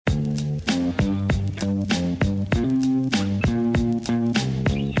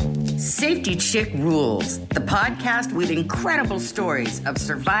Safety Chick Rules, the podcast with incredible stories of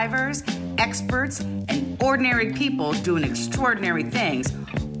survivors, experts, and ordinary people doing extraordinary things,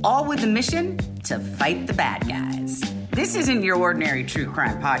 all with the mission to fight the bad guys. This isn't your ordinary true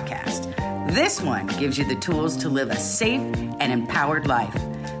crime podcast. This one gives you the tools to live a safe and empowered life,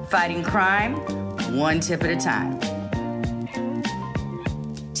 fighting crime one tip at a time.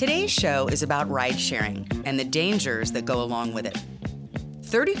 Today's show is about ride sharing and the dangers that go along with it.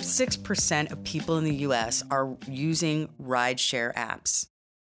 36% of people in the U.S. are using rideshare apps.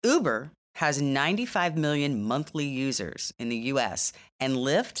 Uber has 95 million monthly users in the U.S., and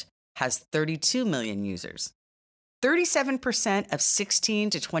Lyft has 32 million users. 37% of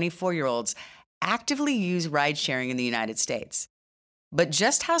 16 to 24-year-olds actively use ride-sharing in the United States. But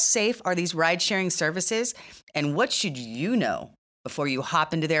just how safe are these ride-sharing services, and what should you know before you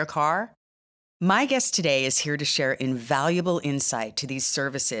hop into their car? My guest today is here to share invaluable insight to these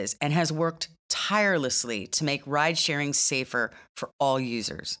services and has worked tirelessly to make ride-sharing safer for all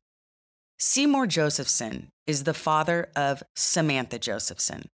users. Seymour Josephson is the father of Samantha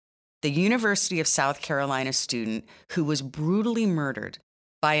Josephson, the University of South Carolina student who was brutally murdered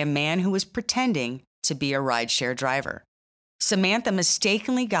by a man who was pretending to be a rideshare driver. Samantha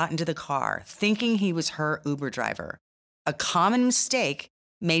mistakenly got into the car thinking he was her Uber driver, a common mistake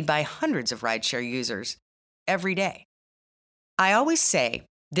made by hundreds of rideshare users every day. I always say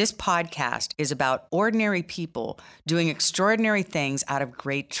this podcast is about ordinary people doing extraordinary things out of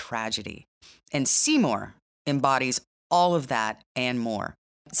great tragedy. And Seymour embodies all of that and more.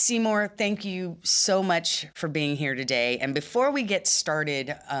 Seymour, thank you so much for being here today. And before we get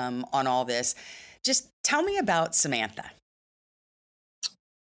started on all this, just tell me about Samantha.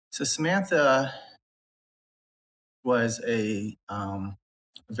 So Samantha was a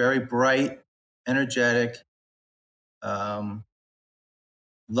very bright, energetic,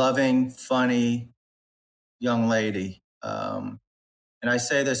 loving, funny young lady. And I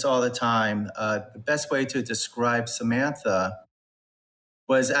say this all the time. The best way to describe Samantha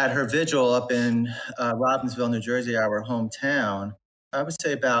was at her vigil up in Robbinsville, New Jersey, our hometown. I would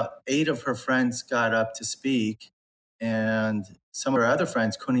say about 8 of her friends got up to speak, and some of her other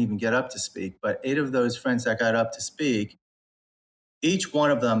friends couldn't even get up to speak. But 8 of those friends that got up to speak, each one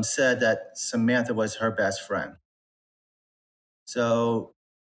of them said that Samantha was her best friend. So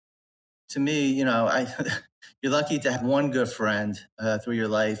to me, you're lucky to have one good friend through your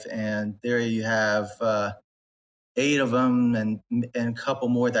life. And there you have 8 of them and a couple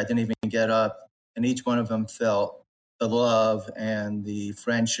more that didn't even get up. And each one of them felt the love and the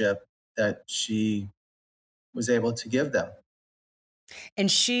friendship that she was able to give them.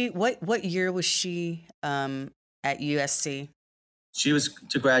 And what year was she at USC? She was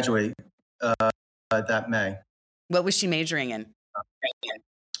to graduate that May. What was she majoring in?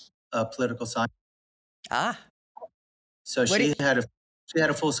 Political science. Ah. So she had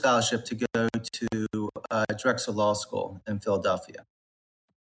a full scholarship to go to Drexel Law School in Philadelphia.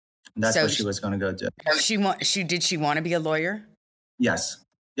 And that's what she was going to go do. Did she want to be a lawyer? Yes.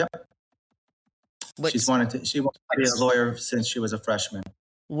 Yep. She wanted to be a lawyer since she was a freshman.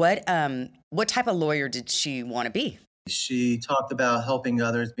 What type of lawyer did she want to be? She talked about helping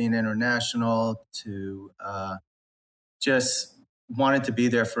others, being international, to just wanted to be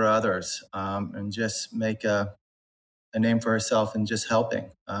there for others and just make a name for herself and just helping.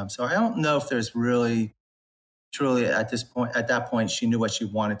 So I don't know if there's really, truly at that point, she knew what she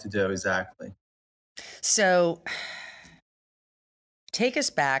wanted to do exactly. So take us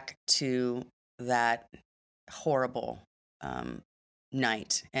back to that horrible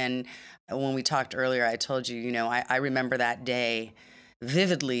night. And when we talked earlier, I told you, I remember that day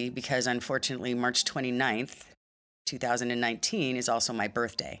vividly because unfortunately March 29th, 2019 is also my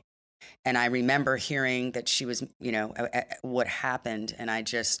birthday. And I remember hearing that she was, what happened. And I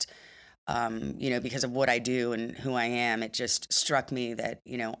just, because of what I do and who I am, it just struck me that,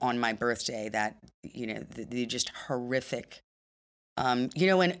 on my birthday that, the just horrific,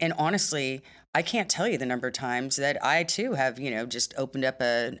 and honestly, I can't tell you the number of times that I too have, just opened up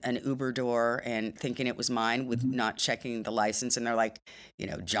an Uber door and thinking it was mine with not checking the license. And they're like,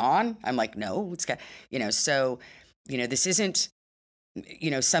 John? I'm like, no, it's got, so, this isn't,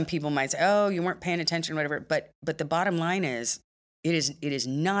 some people might say, oh, you weren't paying attention, whatever. But the bottom line is, it is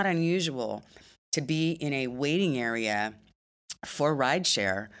not unusual to be in a waiting area for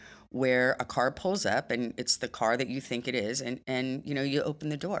rideshare where a car pulls up and it's the car that you think it is, and you open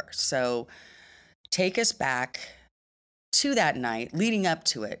the door. So take us back to that night, leading up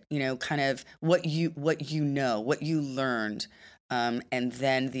to it, kind of what you learned, and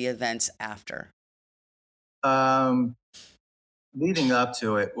then the events after. leading up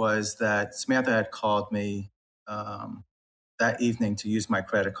to it was that Samantha had called me that evening to use my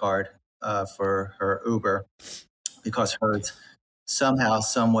credit card for her Uber because hers somehow,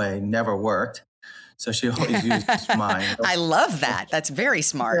 some way never worked. So she always used mine. I love that. That's very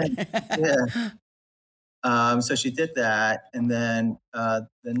smart. Yeah. So she did that. And then the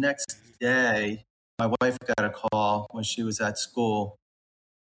next day, my wife got a call when she was at school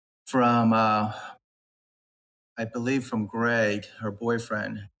from, I believe, from Greg, her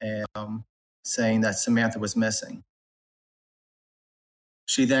boyfriend, and saying that Samantha was missing.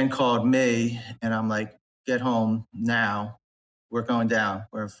 She then called me, and I'm like, get home now. We're going down.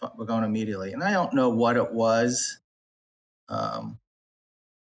 We're going immediately. And I don't know what it was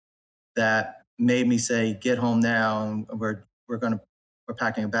that made me say, get home now. And we're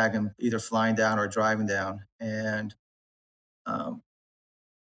packing a bag and either flying down or driving down. And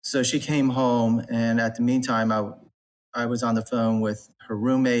so she came home, and at the meantime, I was on the phone with her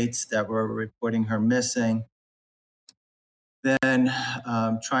roommates that were reporting her missing. Then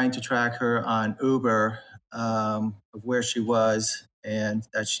trying to track her on Uber of where she was, and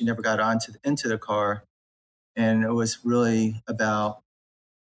that she never got into the car. And it was really about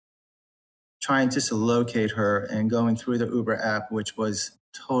trying to locate her and going through the Uber app, which was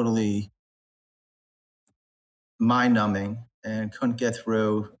totally mind-numbing and couldn't get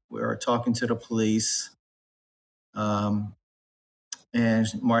through. We were talking to the police. And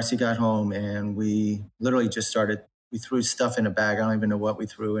Marcy got home, and we literally just we threw stuff in a bag. I don't even know what we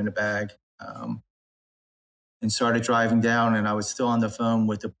threw in a bag. And started driving down, and I was still on the phone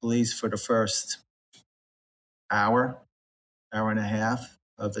with the police for the first hour and a half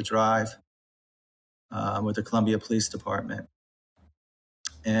of the drive with the Columbia Police Department.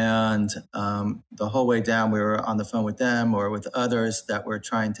 And the whole way down, we were on the phone with them or with others that were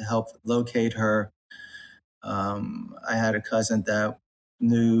trying to help locate her. I had a cousin that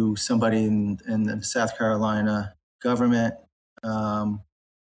knew somebody in the South Carolina government,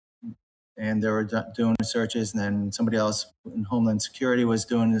 and they were doing the searches, and then somebody else in Homeland Security was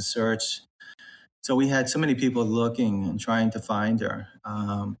doing the search. So we had so many people looking and trying to find her.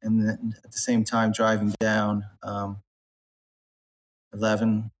 And then at the same time, driving down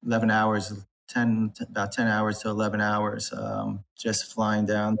 11 hours, about 10 hours to 11 hours, just flying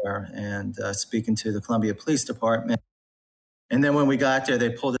down there and speaking to the Columbia Police Department. And then when we got there,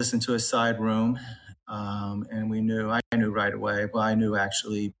 they pulled us into a side room, and I knew right away. Well, I knew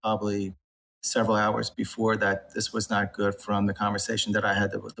actually probably several hours before that this was not good from the conversation that I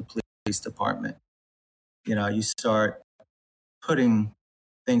had with the police department. You know, you start putting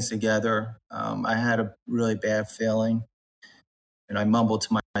things together. I had a really bad feeling, and I mumbled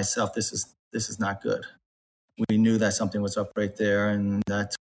to myself, "This is not good." We knew that something was up right there, and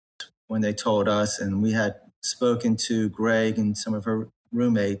that's when they told us, and we had spoken to Greg and some of her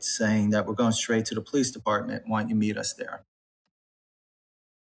roommates saying that we're going straight to the police department. Why don't you meet us there?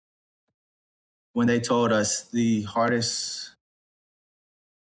 When they told us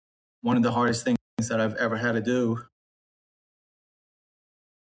one of the hardest things that I've ever had to do,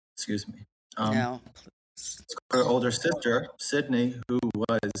 excuse me, No. her older sister, Sydney, who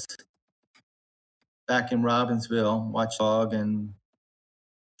was back in Robbinsville, watchdog, and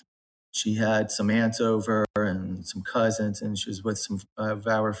she had some aunts over and some cousins, and she was with some of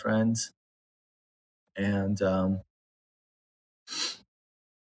our friends. And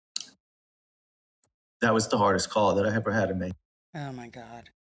that was the hardest call that I ever had to make. Oh my God.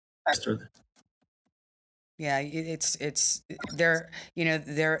 Yeah, it's there. You know,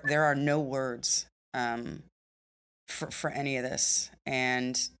 there are no words for any of this,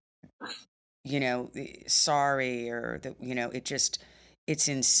 and you know, sorry, or the, you know, it's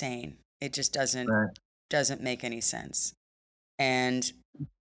insane. It just doesn't make any sense. And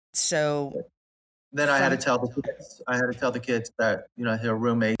so then I had to tell the kids that, you know, her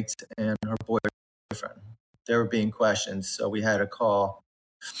roommates and her boyfriend, they were being questioned. So we had a call.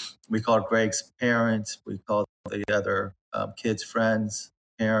 We called Greg's parents. We called the other kids' friends'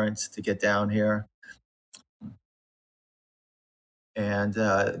 parents to get down here. And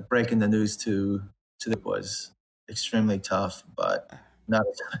breaking the news to them was extremely tough, but not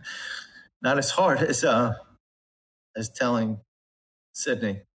as hard as telling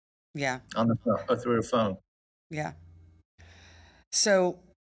Sydney. Yeah. On the phone, or through the phone. Yeah. So,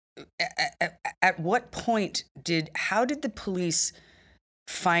 at what point how did the police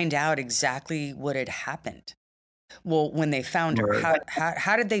find out exactly what had happened? Well, when they found her,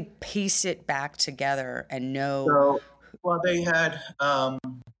 how did they piece it back together and know? So, well, they had,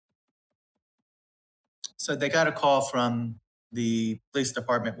 so they got a call from the police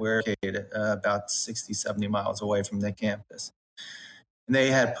department where located about 60, 70 miles away from the campus. And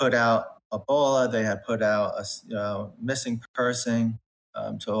they had put out Ebola. They had put out a missing person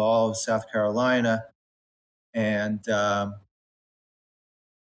to all of South Carolina. And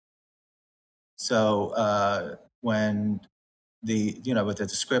so when with the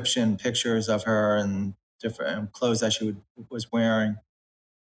description, pictures of her and different clothes that she was wearing.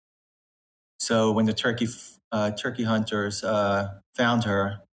 So when the turkey hunters found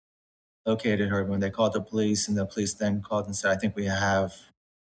her, located her, when they called the police, and the police then called and said, "I think we have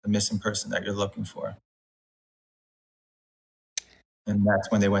the missing person that you're looking for." And that's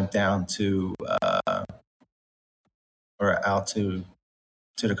when they went down to or out to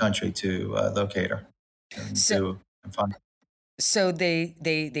the country to locate her and find her. So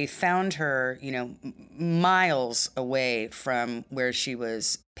they found her, miles away from where she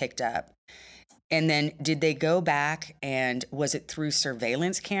was picked up. And then did they go back, and was it through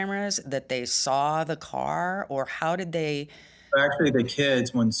surveillance cameras that they saw the car, or how did they? Actually, the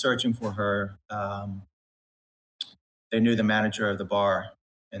kids, when searching for her, they knew the manager of the bar,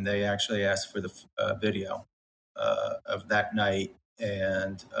 and they actually asked for the video of that night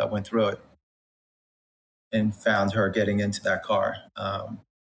and went through it and found her getting into that car.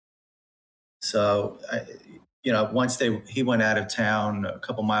 Once he went out of town, a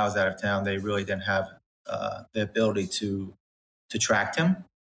couple miles out of town, they really didn't have the ability to track him.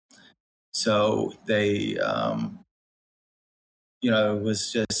 So they, it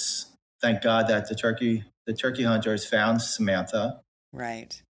was just, thank God that the turkey hunters found Samantha.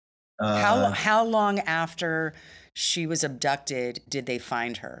 Right. How long after she was abducted did they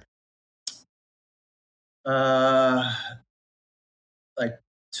find her? Like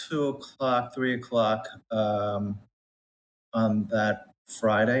 2:00, 3:00 on that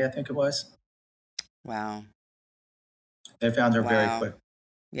Friday, I think it was. Wow. They found her very quick.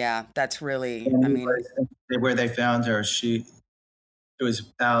 Yeah, that's really, where they found her, it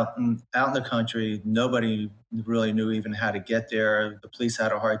was out in the country. Nobody really knew even how to get there. The police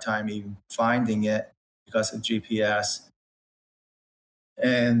had a hard time even finding it because of GPS.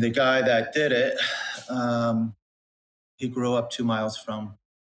 And the guy that did it, he grew up 2 miles from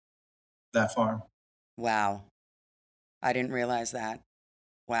that farm. Wow. I didn't realize that.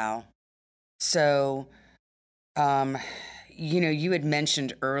 Wow. So, you had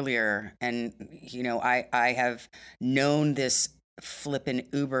mentioned earlier, and, I have known this flippin'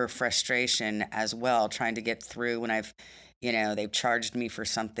 Uber frustration as well, trying to get through when they've charged me for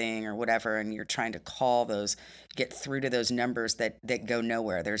something or whatever, and you're trying to get through to those numbers that go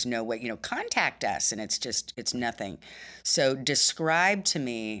nowhere. There's no way, contact us, and it's nothing. So describe to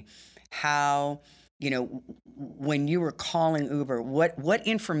me how, when you were calling Uber, what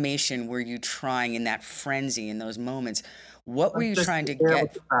information were you trying in that frenzy, in those moments? What were you trying to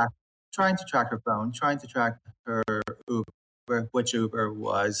get? Trying to track her phone, trying to track her Uber, which Uber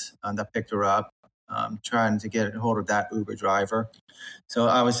was that picked her up, trying to get a hold of that Uber driver. So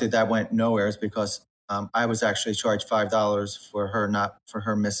obviously that went nowhere because I was actually charged $5 for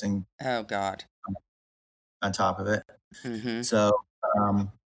her missing. Oh God. On top of it. Mm-hmm. So,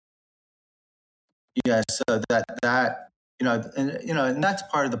 so that and that's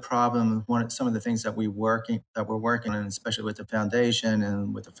part of the problem. Some of the things that we're working on, especially with the foundation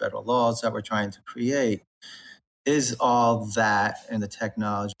and with the federal laws that we're trying to create, is all that and the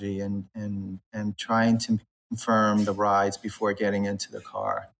technology and trying to confirm the rides before getting into the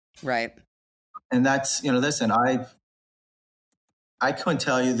car. Right. And that's, listen, I couldn't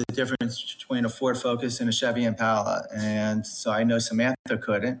tell you the difference between a Ford Focus and a Chevy Impala. And so I know Samantha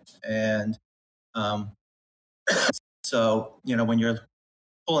couldn't. And so, when you're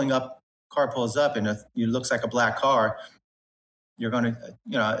pulling up, car pulls up and it looks like a black car, you're going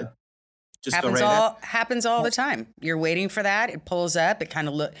to, just happens all the time. You're waiting for that. It pulls up. It kind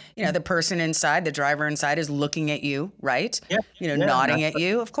of the person inside, the driver inside is looking at you, right? Yeah. Nodding at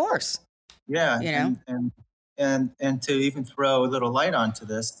you, of course. Yeah. And to even throw a little light onto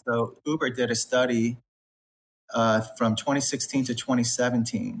this, so Uber did a study from 2016 to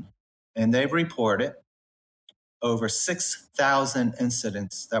 2017, and they reported over 6,000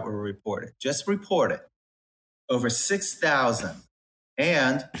 incidents that were reported. Just reported over 6,000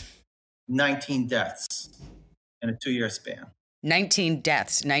 and 19 deaths in a 2-year span. 19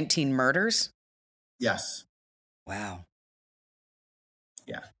 deaths, 19 murders? Yes. Wow.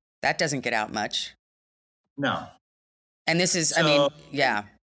 Yeah. That doesn't get out much. No. And this is, yeah.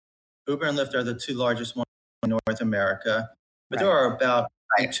 Uber and Lyft are the 2 largest ones in North America, but Right. there are about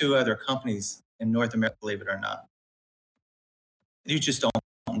 2 other companies in North America, believe it or not. You just don't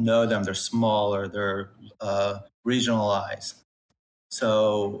know them. They're smaller. They're regionalized.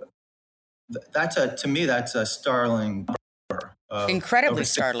 So to me, that's a startling number. of Incredibly over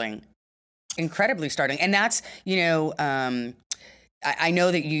six. startling. Incredibly startling. And that's, I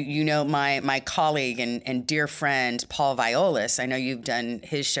know that you know my colleague and dear friend Paul Violas. I know you've done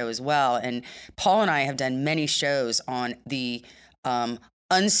his show as well, and Paul and I have done many shows on the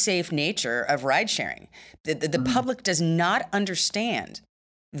unsafe nature of ride sharing. The public does not understand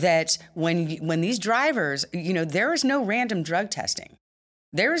that when these drivers, there is no random drug testing.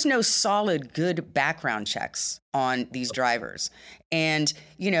 There is no solid, good background checks on these drivers, and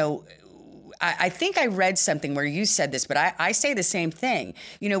I think I read something where you said this, but I say the same thing.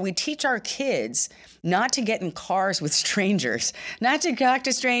 We teach our kids not to get in cars with strangers, not to talk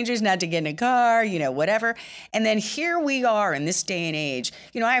to strangers, not to get in a car, whatever. And then here we are in this day and age.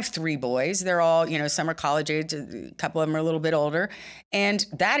 I have 3 boys. They're all, some are college age, a couple of them are a little bit older. And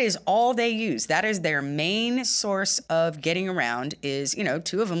that is all they use. That is their main source of getting around is,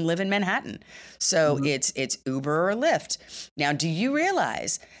 2 of them live in Manhattan. So it's Uber or Lyft. Now, do you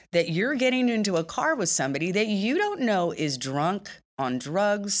realize that you're getting into a car with somebody that you don't know is drunk, on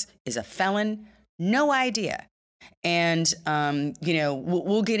drugs, is a felon? No idea. And,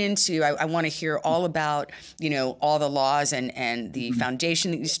 we'll get into, I want to hear all about, all the laws and the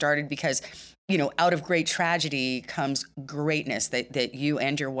foundation that you started because, out of great tragedy comes greatness that you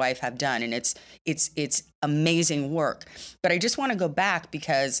and your wife have done. And it's amazing work. But I just want to go back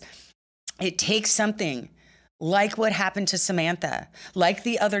because it takes something like what happened to Samantha, like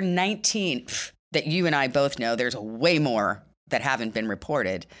the other 19 that you and I both know. There's way more that haven't been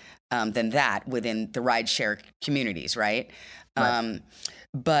reported than that within the rideshare communities, right?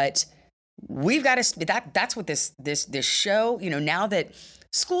 But we've got to. That's what this show. Now that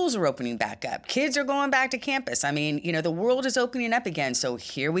schools are opening back up, kids are going back to campus. I mean, the world is opening up again. So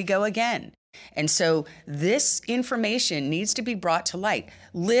here we go again. And so this information needs to be brought to light.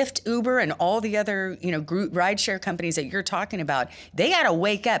 Lyft, Uber, and all the other, group rideshare companies that you're talking about, they got to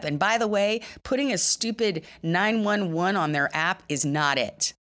wake up. And by the way, putting a stupid 911 on their app is not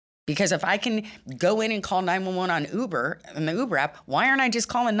it. Because if I can go in and call 911 on Uber, in the Uber app, why aren't I just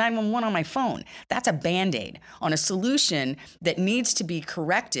calling 911 on my phone? That's a Band-Aid on a solution that needs to be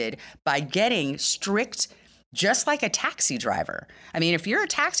corrected by getting strict, just like a taxi driver. I mean, if you're a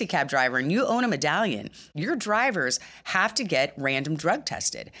taxi cab driver and you own a medallion, your drivers have to get random drug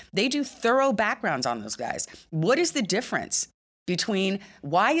tested. They do thorough backgrounds on those guys. What is the difference between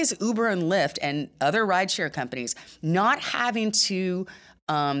why is Uber and Lyft and other rideshare companies not having to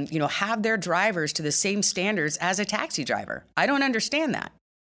have their drivers to the same standards as a taxi driver? I don't understand that.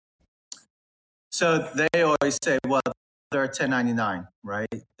 So they always say, well, they're 1099, right?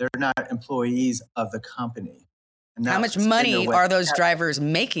 They're not employees of the company. And how much money are those drivers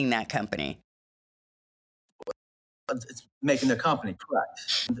making that company? It's making the company,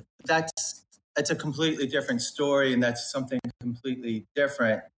 correct. It's a completely different story, and that's something completely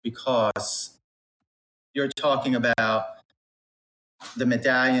different because you're talking about the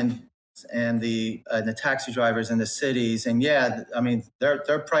medallions and the taxi drivers in the cities. And yeah, I mean,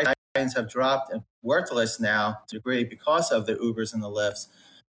 their prices have dropped and worthless now to a degree because of the Ubers and the Lyfts.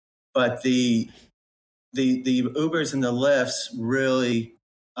 But the Ubers and the Lyfts really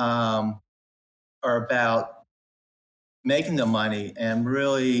are about making the money and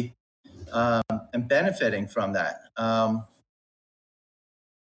really and benefiting from that.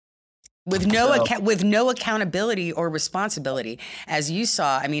 With no accountability or responsibility, as you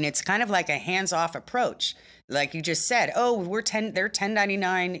saw. I mean, it's kind of like a hands-off approach. Like you just said, oh, they're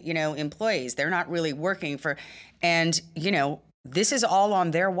 1099, employees. They're not really working for, and, this is all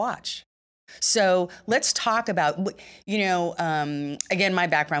on their watch. So let's talk about, again, my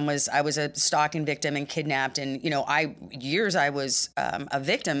background was I was a stalking victim and kidnapped. And, I was a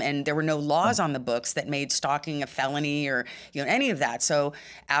victim, and there were no laws on the books that made stalking a felony or, any of that. So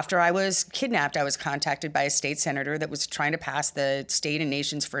after I was kidnapped, I was contacted by a state senator that was trying to pass the state and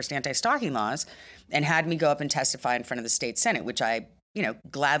nation's first anti-stalking laws and had me go up and testify in front of the state Senate, which I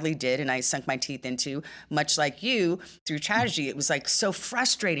gladly did. And I sunk my teeth into, much like you, through tragedy. It was like so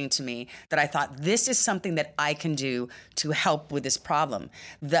frustrating to me that I thought this is something that I can do to help with this problem.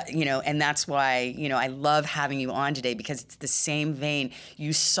 And that's why, I love having you on today, because it's the same vein.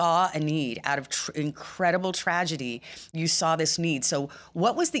 You saw a need out of incredible tragedy. You saw this need. So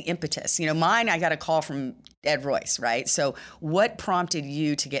what was the impetus? Mine, I got a call from Ed Royce, right? So what prompted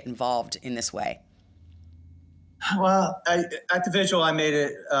you to get involved in this way? Well, at the Vigil, I made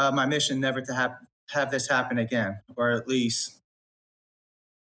it my mission never to have this happen again, or at least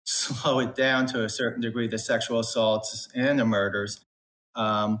slow it down to a certain degree, the sexual assaults and the murders.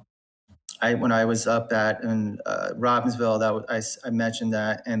 When I was up in Robbinsville, I mentioned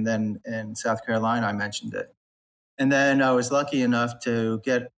that, and then in South Carolina, I mentioned it. And then I was lucky enough to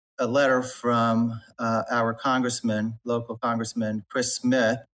get a letter from our congressman, local congressman, Chris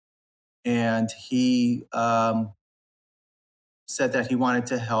Smith, and he said that he wanted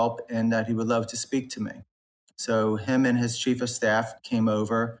to help and that he would love to speak to me. So him and his chief of staff came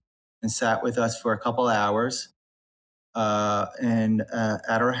over and sat with us for a couple hours at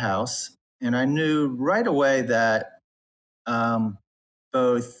our house. And I knew right away that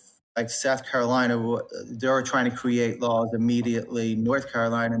both like South Carolina, they were trying to create laws immediately, North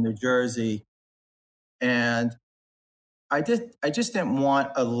Carolina, New Jersey. And I just didn't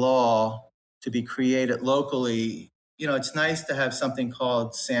want a law to be created locally. You know, it's nice to have something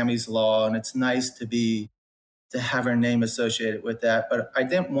called Sammy's Law, and it's nice to have her name associated with that. But I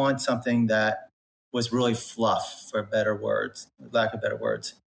didn't want something that was really fluff, for lack of better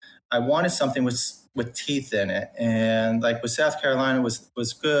words. I wanted something with teeth in it. And like with South Carolina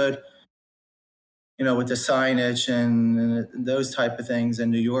was good, you know, with the signage and those type of things.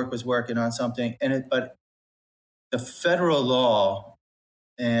 And New York was working on something in it. But the federal law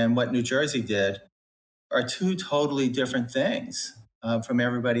and what New Jersey did are two totally different things from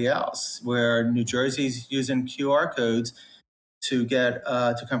everybody else, where New Jersey's using QR codes to get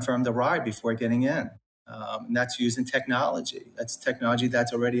to confirm the ride before getting in. And that's using technology. That's technology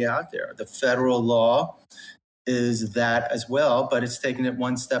that's already out there. The federal law is that as well, but it's taking it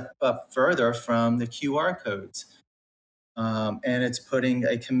one step up further from the QR codes. And it's putting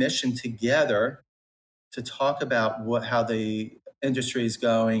a commission together to talk about how the industry is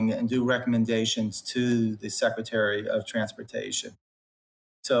going and do recommendations to the Secretary of Transportation.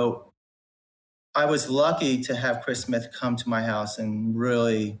 So I was lucky to have Chris Smith come to my house and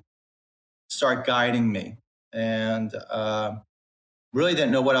really start guiding me, and really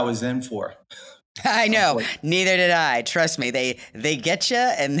didn't know what I was in for. I know. Neither did I. Trust me. They get you,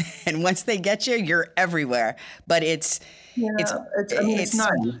 and once they get you, you're everywhere. But it's nice. It's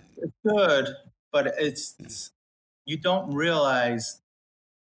good, but you don't realize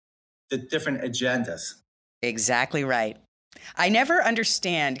the different agendas. Exactly right. I never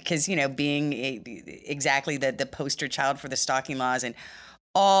understand because, you know, being exactly the poster child for the stalking laws and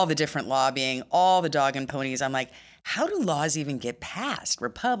all the different lobbying, all the dog and ponies, I'm like, how do laws even get passed?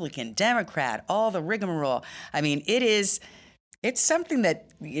 Republican, Democrat, all the rigmarole. I mean, it's something that,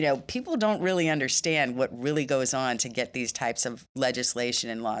 you know, people don't really understand what really goes on to get these types of legislation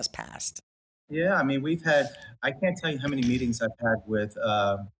and laws passed. Yeah, I mean, I can't tell you how many meetings I've had with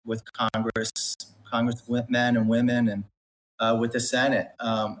congressmen and women, and with the Senate.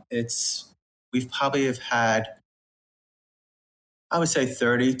 We've probably have had, I would say,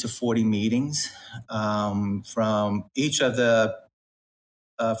 30 to 40 meetings from each of the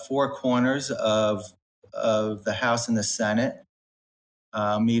four corners of the House and the Senate,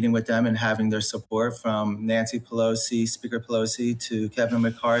 meeting with them and having their support, from Nancy Pelosi, Speaker Pelosi, to Kevin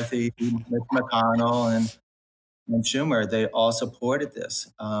McCarthy, Mitch McConnell, and Schumer. They all supported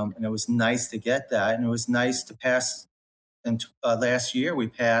this. And it was nice to get that. And it was nice to pass. And last year we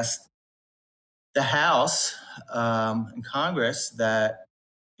passed the House and Congress that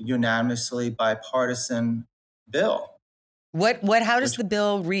unanimously bipartisan bill. How does the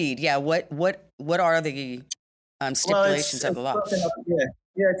bill read? Yeah, what are the stipulations of the law?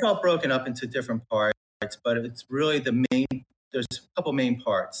 It's all broken up into different parts, but it's really there's a couple main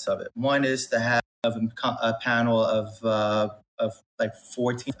parts of it. One is to have a panel of like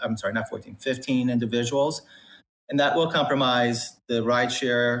 15 individuals. And that will compromise the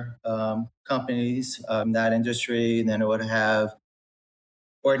rideshare companies, that industry. And then it would have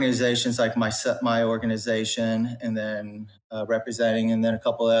organizations like my organization, and then representing, and then a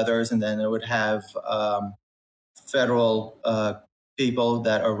couple others. And then it would have federal people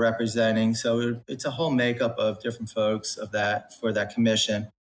that are representing. So it's a whole makeup of different folks for that commission.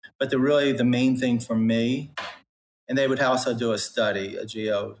 But the main thing for me, and they would also do a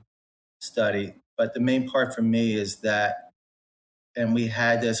geo study. But the main part for me is that, and we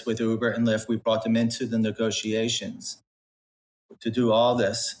had this with Uber and Lyft, we brought them into the negotiations to do all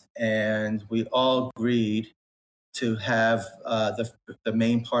this. And we all agreed to have the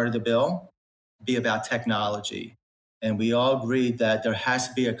main part of the bill be about technology. And we all agreed that there has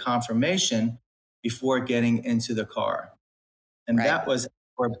to be a confirmation before getting into the car. And right. That was a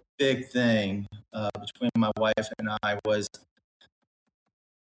big thing between my wife and I, was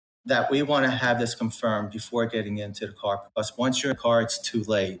that we want to have this confirmed before getting into the car, because once you're in the car, it's too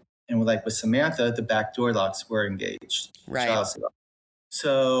late. And like with Samantha, the back door locks were engaged. Right.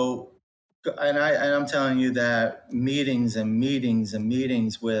 So, and I'm telling you that meetings and meetings and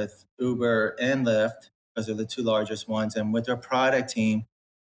meetings with Uber and Lyft, because they're the two largest ones, and with their product team,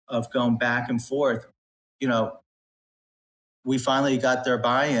 of going back and forth, you know, we finally got their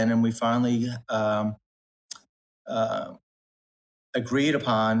buy-in, and we finally agreed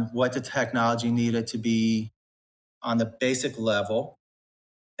upon what the technology needed to be on the basic level,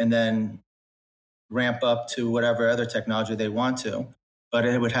 and then ramp up to whatever other technology they want to. But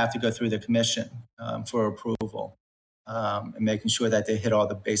it would have to go through the commission for approval, and making sure that they hit all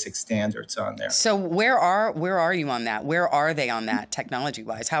the basic standards on there. So where are you on that? Where are they on that technology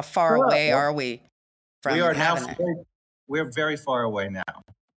wise? How far away are we from having it? We're very far away now.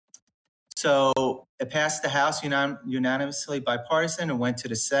 So it passed the House unanimously bipartisan and went to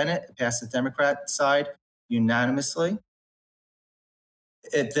the Senate. It passed the Democrat side unanimously.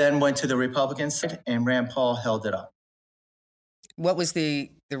 It then went to the Republican side, and Rand Paul held it up. What was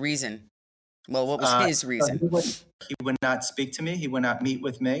the reason? Well, what was his reason? He would not speak to me. He would not meet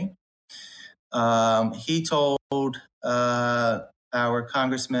with me. He told our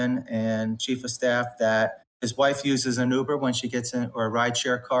congressman and chief of staff that his wife uses an Uber when she gets in, or a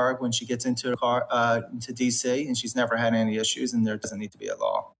rideshare car when she gets into a car into DC, and she's never had any issues, and there doesn't need to be a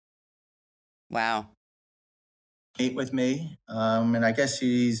law. Wow. Meet with me, and I guess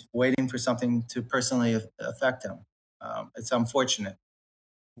he's waiting for something to personally affect him. It's unfortunate.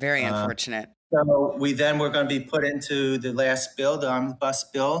 Very unfortunate. So we then were going to be put into the last bill, the omnibus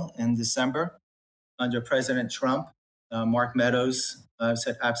bill, in December under President Trump. Mark Meadows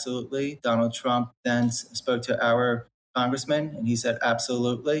said absolutely. Donald Trump then spoke to our congressman, and he said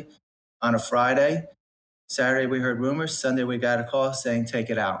absolutely on a Friday. Saturday we heard rumors. Sunday we got a call saying take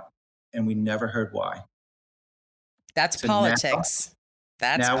it out, and we never heard why. That's politics.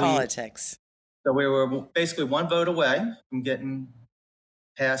 That's politics. So we were basically one vote away from getting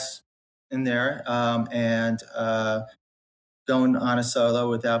passed in there, and going on a solo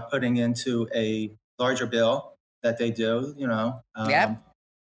without putting into a larger bill that they do, Yep.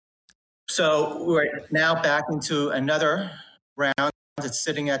 So we're now back into another round. It's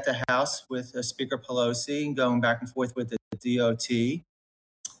sitting at the House with Speaker Pelosi and going back and forth with the DOT.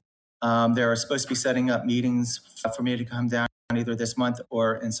 They're supposed to be setting up meetings for me to come down either this month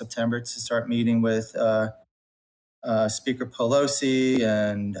or in September to start meeting with Speaker Pelosi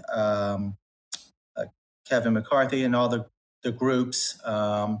and Kevin McCarthy and all the groups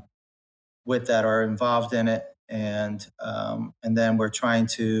with that are involved in it. And then we're trying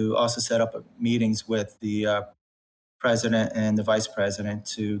to also set up meetings with the president and the vice president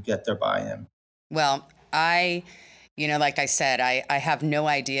to get their buy-in. Well, like I said, I have no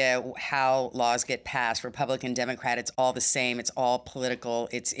idea how laws get passed. Republican, Democrat, it's all the same. It's all political.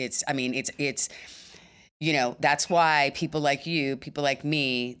 It's that's why people like you, people like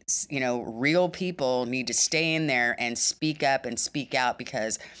me, real people need to stay in there and speak up and speak out,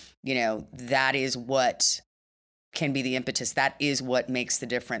 because, that is what can be the impetus. That is what makes the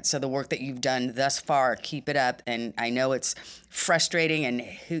difference. So the work that you've done thus far, keep it up. And I know it's frustrating, and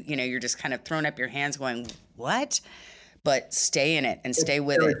you're just kind of throwing up your hands going, what? But stay in it and stay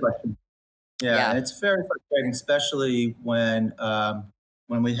with it. Yeah, it's very frustrating, especially when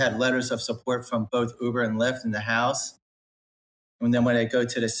we had letters of support from both Uber and Lyft in the House. And then when they go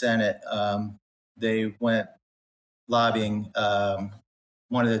to the Senate, they went lobbying.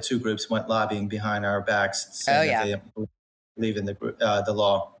 One of the two groups went lobbying behind our backs, saying that they believe in the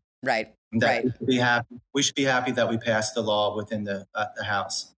law. Right. Right. We should be happy that we passed the law within the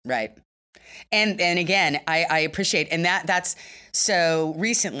House. Right. And again, I appreciate, and that's so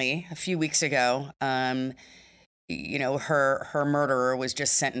recently, a few weeks ago, her murderer was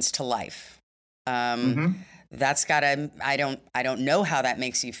just sentenced to life. That's gotta, I don't know how that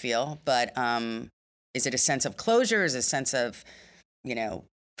makes you feel, but is it a sense of closure? Is it a sense of,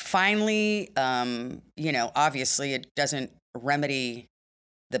 finally, obviously it doesn't remedy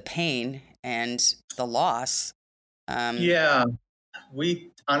the pain and the loss.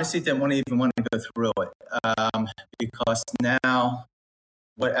 We honestly didn't even want to go through it, because now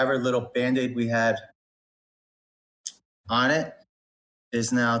whatever little Band-Aid we had on it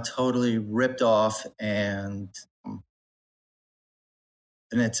is now totally ripped off, and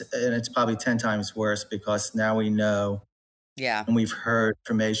it's probably 10 times worse, because now we know, and we've heard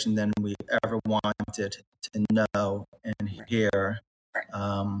information than we ever wanted to know and hear.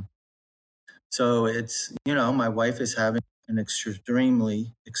 So it's, my wife is having an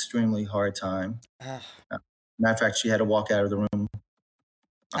extremely, extremely hard time. Matter of fact, she had to walk out of the room.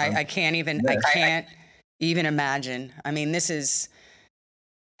 I can't even imagine. I mean, this is,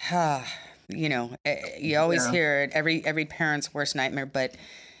 you always hear it, every parent's worst nightmare. But,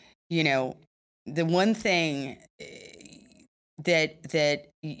 the one thing that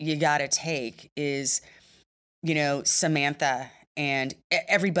you got to take is, Samantha, and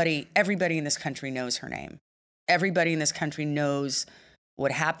everybody in this country knows her name. everybody in this country knows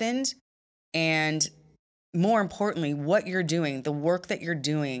what happened. And more importantly, what you're doing, the work that you're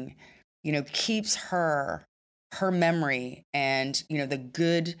doing, keeps her memory and, the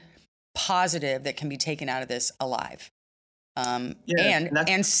good positive that can be taken out of this alive. And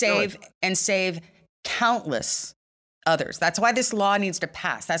save countless others. That's why this law needs to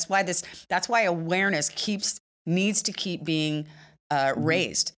pass. That's why awareness needs to keep being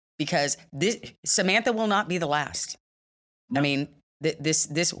raised, because Samantha will not be the last. No. I mean,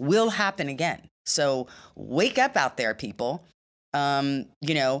 this will happen again. So wake up out there, people. Uber,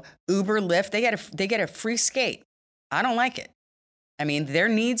 Lyft, they get a free skate. I don't like it. I mean, there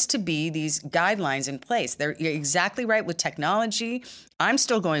needs to be these guidelines in place. You're exactly right with technology. I'm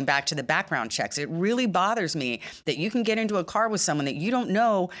still going back to the background checks. It really bothers me that you can get into a car with someone that you don't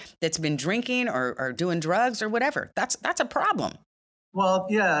know that's been drinking or doing drugs or whatever. That's a problem. Well,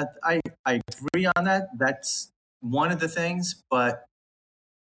 yeah, I agree on that. That's one of the things. But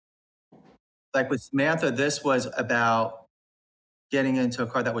like with Samantha, this was about getting into a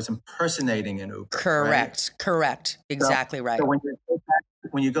car that was impersonating an Uber. Correct. Exactly right. So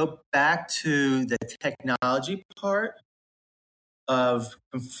when you go back to the technology part of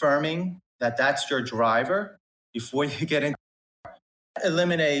confirming that that's your driver before you get in,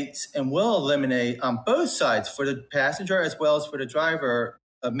 eliminates and will eliminate on both sides, for the passenger as well as for the driver,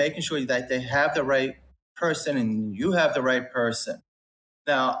 of making sure that they have the right person and you have the right person.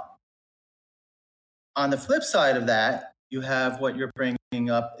 Now, on the flip side of that, you have what you're bringing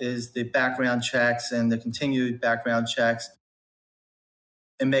up is the background checks and the continued background checks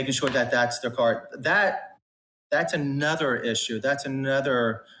and making sure that that's their car. That's another issue. That's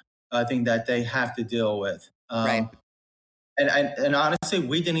another thing that they have to deal with. Right. And honestly,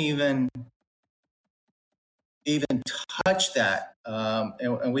 we didn't even touch that.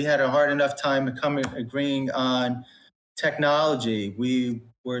 And we had a hard enough time agreeing on technology. We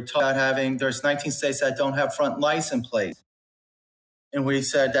were talking about there's 19 states that don't have front license plates. And we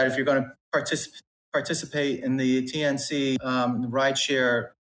said that if you're going to participate in the TNC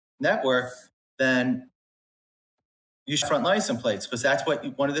rideshare network, then you should front license plates, because that's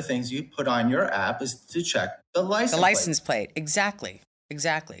one of the things you put on your app is to check the license plate. Exactly.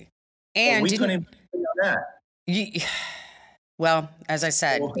 And we couldn't even do that. Well, as I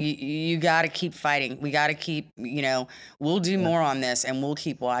said, you got to keep fighting. We got to keep, we'll do more on this and we'll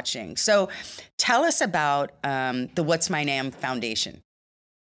keep watching. So tell us about the What's My Name Foundation.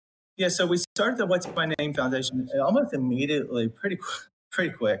 Yeah, so we started the What's My Name Foundation almost immediately, pretty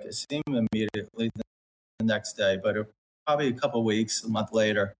quick. It seemed immediately the next day, but probably a couple of weeks, a month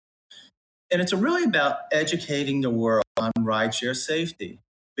later. And it's really about educating the world on rideshare safety,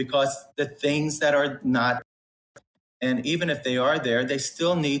 because the things that are not, and even if they are there, they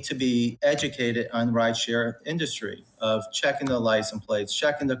still need to be educated on the rideshare industry of checking the license plates,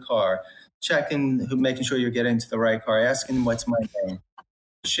 checking the car, making sure you're getting to the right car, asking them what's my name,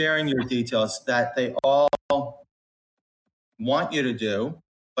 sharing your details that they all want you to do.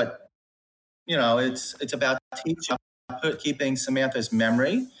 But, it's about keeping Samantha's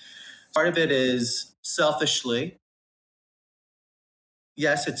memory. Part of it is selfishly.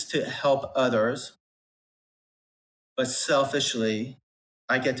 Yes, it's to help others. But selfishly,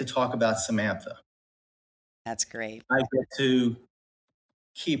 I get to talk about Samantha. That's great. I get to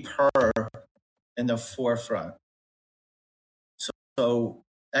keep her in the forefront. So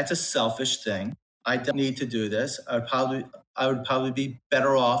that's a selfish thing. I don't need to do this. I would probably be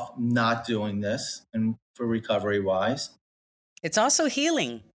better off not doing this, and for recovery wise. It's also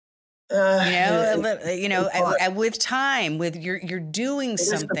healing. With time, with you're doing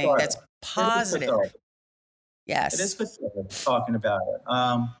something that's positive. Yes, it is good talking about it.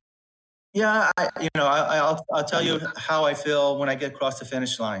 I'll tell you how I feel when I get across the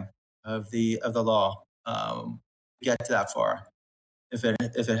finish line of the law. Get to that far, if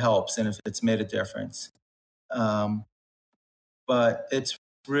it helps and if it's made a difference. But it's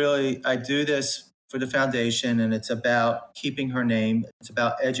really, I do this for the foundation, and it's about keeping her name. It's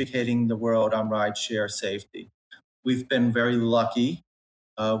about educating the world on rideshare safety. We've been very lucky.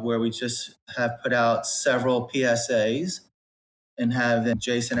 Where we just have put out several PSAs and having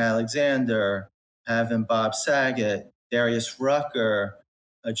Jason Alexander, having Bob Saget, Darius Rucker,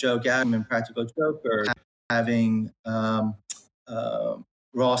 Joe Gagnon, Practical Joker, having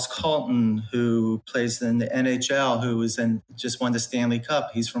Ross Colton, who plays in the NHL, who just won the Stanley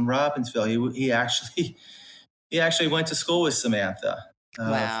Cup. He's from Robbinsville. He actually went to school with Samantha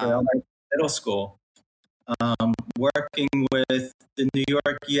for middle school. Working with the New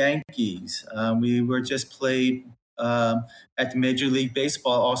York Yankees. We were just played at the Major League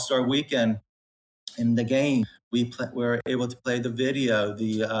Baseball All-Star Weekend in the game we're able to play the video,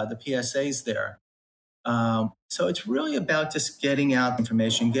 the PSAs there. So it's really about just getting out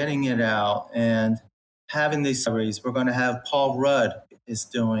information, getting it out, and having these stories. We're going to have Paul Rudd is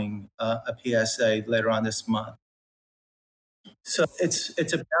doing a PSA later on this month. So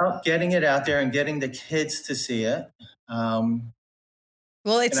it's about getting it out there and getting the kids to see it. Well,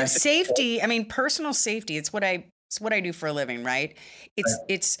 it's safety. I mean, personal safety. It's what I do for a living, right?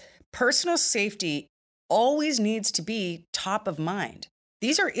 It's personal safety always needs to be top of mind.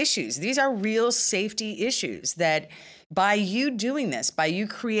 These are issues. These are real safety issues that by you doing this, by you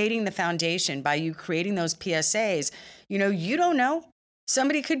creating the foundation, by you creating those PSAs, you don't know.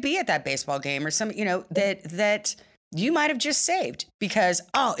 Somebody could be at that baseball game or that you might have just saved because,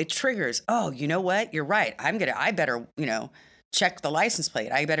 it triggers. Oh, you know what? You're right. I better, check the license plate.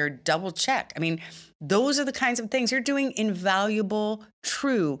 I better double check. I mean, those are the kinds of things. You're doing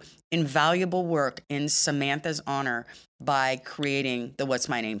true, invaluable work in Samantha's honor by creating the What's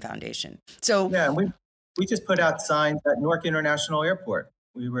My Name Foundation. So yeah, we just put out signs at Newark International Airport.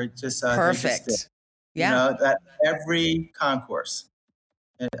 We were just perfect. Yeah, at every concourse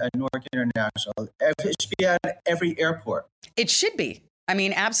at Newark International. It should be at every airport. It should be. I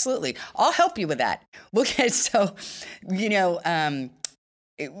mean, absolutely. I'll help you with that. With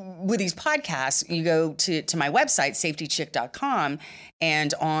these podcasts, you go to my website, safetychick.com,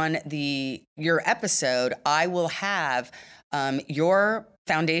 and on your episode, I will have your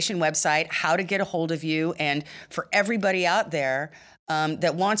foundation website, how to get a hold of you, and for everybody out there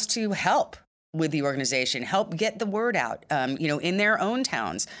that wants to help with the organization, help get the word out, in their own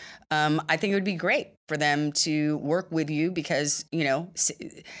towns. I think it would be great for them to work with you because,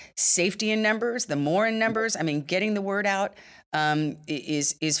 safety in numbers, the more in numbers, I mean, getting the word out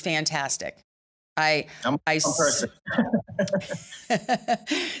is fantastic. I'm a person.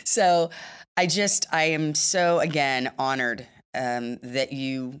 So I am so, again, honored that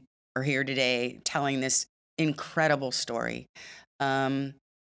you are here today telling this incredible story.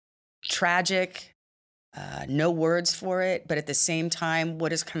 Tragic, no words for it, but at the same time,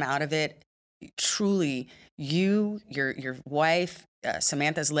 what has come out of it, truly, your wife,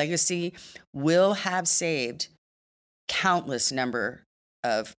 Samantha's legacy will have saved countless number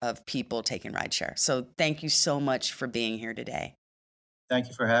of people taking rideshare. So thank you so much for being here today. Thank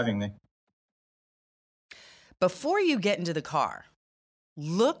you for having me. Before you get into the car,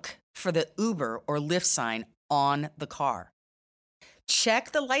 look for the Uber or Lyft sign on the car.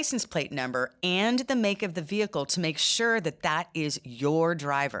 Check the license plate number and the make of the vehicle to make sure that is your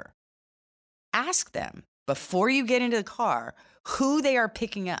driver. Ask them before you get into the car who they are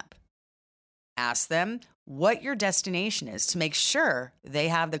picking up. Ask them what your destination is to make sure they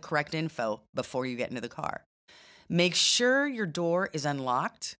have the correct info before you get into the car. Make sure your door is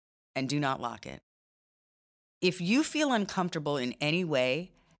unlocked and do not lock it. If you feel uncomfortable in any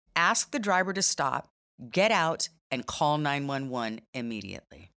way, ask the driver to stop, get out, and call 911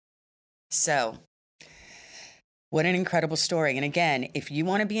 immediately. So, what an incredible story. And again, if you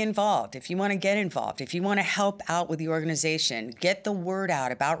want to be involved, if you want to get involved, if you want to help out with the organization, get the word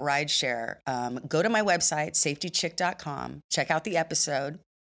out about rideshare, go to my website, safetychick.com, check out the episode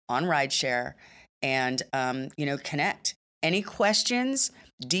on rideshare, and, connect. Any questions,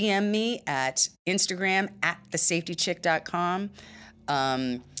 DM me at Instagram at thesafetychick.com.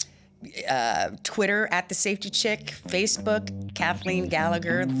 Twitter at The Safety Chick, Facebook, Kathleen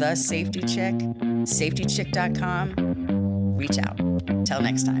Gallagher, The Safety Chick, safetychick.com. Reach out. Till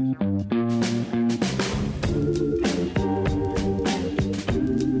next time.